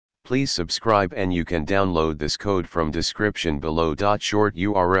Please subscribe, and you can download this code from description below. Short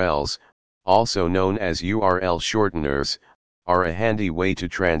URLs, also known as URL shorteners, are a handy way to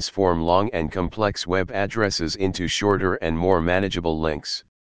transform long and complex web addresses into shorter and more manageable links.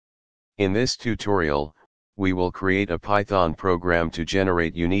 In this tutorial, we will create a Python program to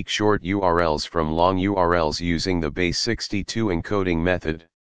generate unique short URLs from long URLs using the base62 encoding method.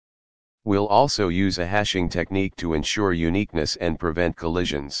 We'll also use a hashing technique to ensure uniqueness and prevent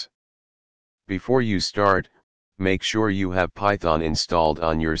collisions. Before you start, make sure you have Python installed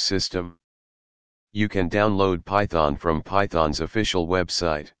on your system. You can download Python from Python's official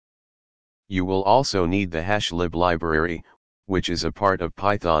website. You will also need the hashlib library, which is a part of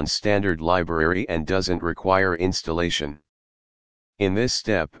Python's standard library and doesn't require installation. In this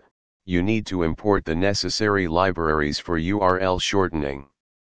step, you need to import the necessary libraries for URL shortening.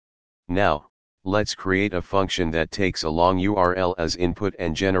 Now, let's create a function that takes a long URL as input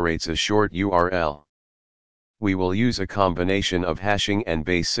and generates a short URL. We will use a combination of hashing and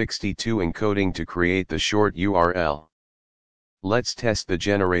base62 encoding to create the short URL. Let's test the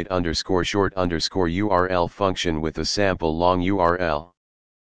generate_short_URL function with a sample long URL.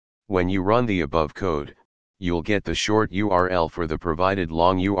 When you run the above code, you'll get the short URL for the provided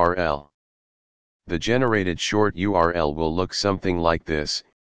long URL. The generated short URL will look something like this: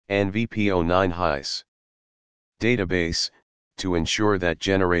 NVPO9 highs. Database. To ensure that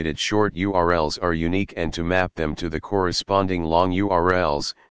generated short URLs are unique and to map them to the corresponding long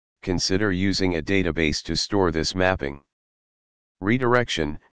URLs, consider using a database to store this mapping.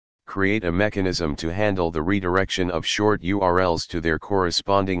 Redirection. Create a mechanism to handle the redirection of short URLs to their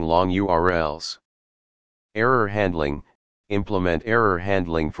corresponding long URLs. Error handling. Implement error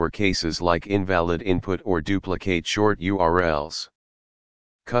handling for cases like invalid input or duplicate short URLs.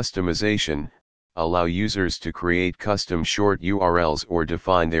 Customization. Allow users to create custom short URLs or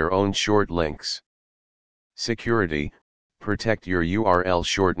define their own short links. Security. Protect your URL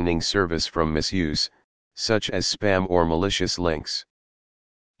shortening service from misuse, such as spam or malicious links.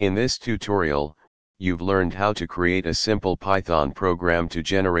 In this tutorial, you've learned how to create a simple Python program to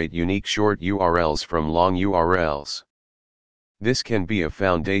generate unique short URLs from long URLs. This can be a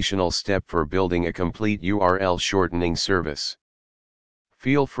foundational step for building a complete URL shortening service.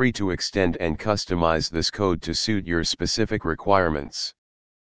 Feel free to extend and customize this code to suit your specific requirements.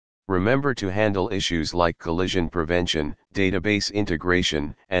 Remember to handle issues like collision prevention, database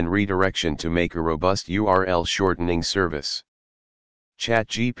integration, and redirection to make a robust URL shortening service.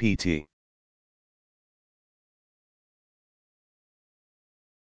 ChatGPT.